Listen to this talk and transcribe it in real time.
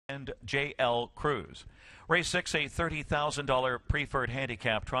and J.L. Cruz. Race 6, a $30,000 preferred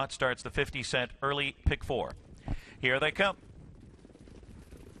handicap trot, starts the 50-cent early pick 4. Here they come.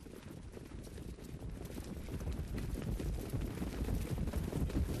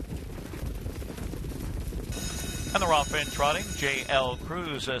 And they're off in trotting. J.L.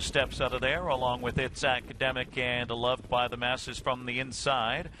 Cruz steps out of there, along with It's Academic and Loved by the Masses from the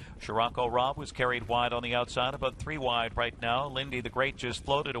inside. Scirocco Rob was carried wide on the outside, about 3 wide right now. Lindy the Great just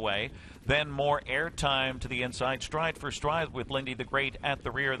floated away. Then more airtime to the inside, stride for stride with Lindy the Great at the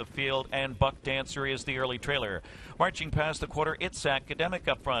rear of the field, and Buck Dancer is the early trailer. Marching past the quarter, It's Academic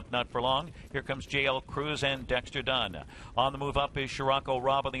up front, not for long. Here comes J.L. Cruz and Dexter Dunn. On the move up is Scirocco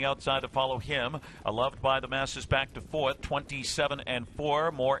Rob on the outside to follow him. Loved by the Masses back to 4th, 27 and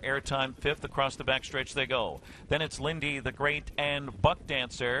 4. More airtime 5th. Across the backstretch they go. Then it's Lindy the Great and Buck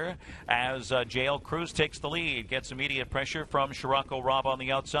Dancer as J.L. Cruz takes the lead. Gets immediate pressure from Scirocco Rob on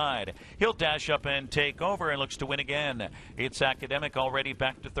the outside. He'll dash up and take over and looks to win again. It's Academic already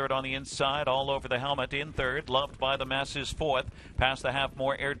back to 3rd on the inside, all over the helmet in 3rd. Loved by the Masses 4th. Past the half,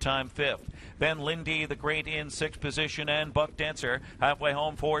 more airtime 5th. Then Lindy the Great in 6th position, and Buck Dancer halfway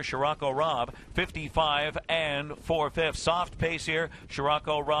home for Scirocco Rob. 55 and 4/5. Soft pace here.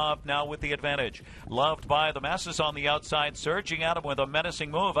 Scirocco Rob now with the advantage. Loved by the Masses on the outside, surging at him with a menacing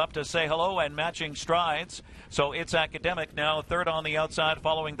move up to say hello and matching strides. So It's Academic now 3rd on the outside,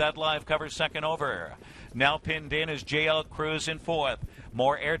 following that live cover 2nd over. Now pinned in is J.L. Cruz in 4th.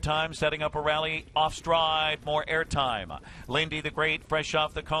 More airtime, setting up a rally off stride. More airtime. Lindy the Great, fresh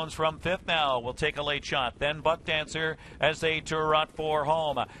off the cones from 5th now, will take a late shot. Then Buck Dancer as they tour for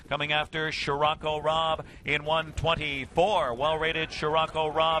home. Coming after Scirocco Rob in 124. Well-rated Scirocco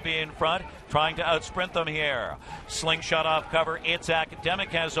Rob in front, trying to outsprint them here. Slingshot off cover. It's Academic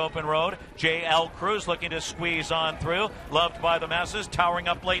has open road. J.L. Cruz looking to squeeze on through. Loved by the Masses, towering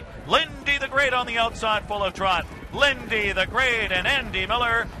up late. Lindy the Great on the outside, full of trot. Lindy the Great and Andy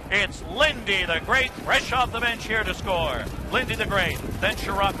Miller. It's Lindy the Great, fresh off the bench here to score. Lindy the Great, then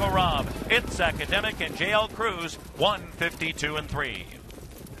Scirocco Rob. It's Academic and J.L. Cruz, 152 and 3.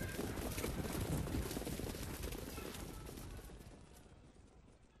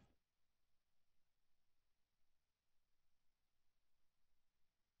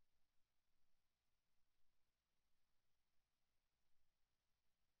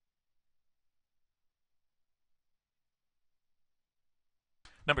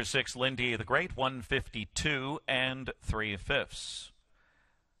 Number 6, Lindy the Great, 152 and 3/5.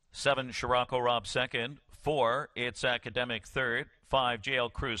 7, Scirocco Rob 2nd. 4, It's Academic 3rd. 5, J.L.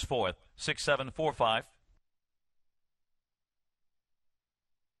 Cruz 4th. 6, 7, 4, 5.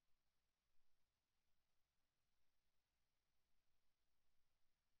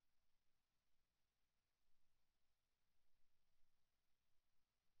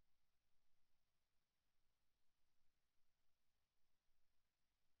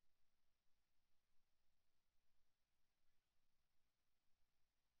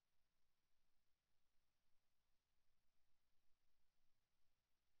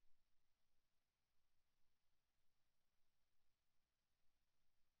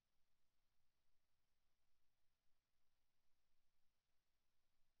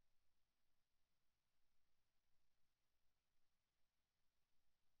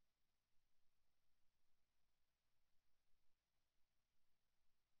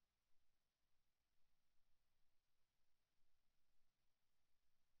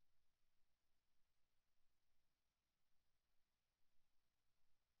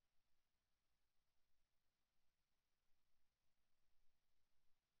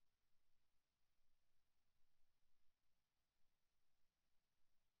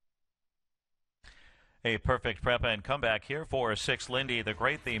 A perfect prep and comeback here for 6, Lindy the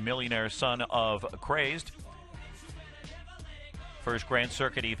Great, the millionaire son of Crazed. First Grand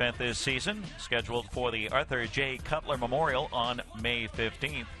Circuit event this season, scheduled for the Arthur J. Cutler Memorial on May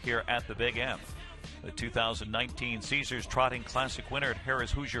 15th here at the Big M. The 2019 Caesars Trotting Classic winner at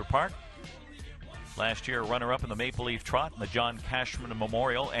Harris Hoosier Park. Last year, runner-up in the Maple Leaf Trot and the John Cashman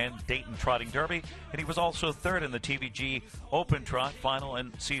Memorial and Dayton Trotting Derby. And he was also 3rd in the TVG Open Trot Final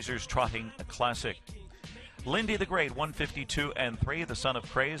and Caesars Trotting Classic. Lindy the Great, 152 and 3, the son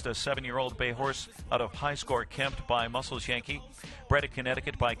of Crazed, a 7-year-old bay horse out of High Score Kempt by Muscles Yankee, bred in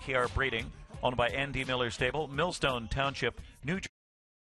Connecticut by KR Breeding, owned by Andy Miller Stable, Millstone Township, New Jersey.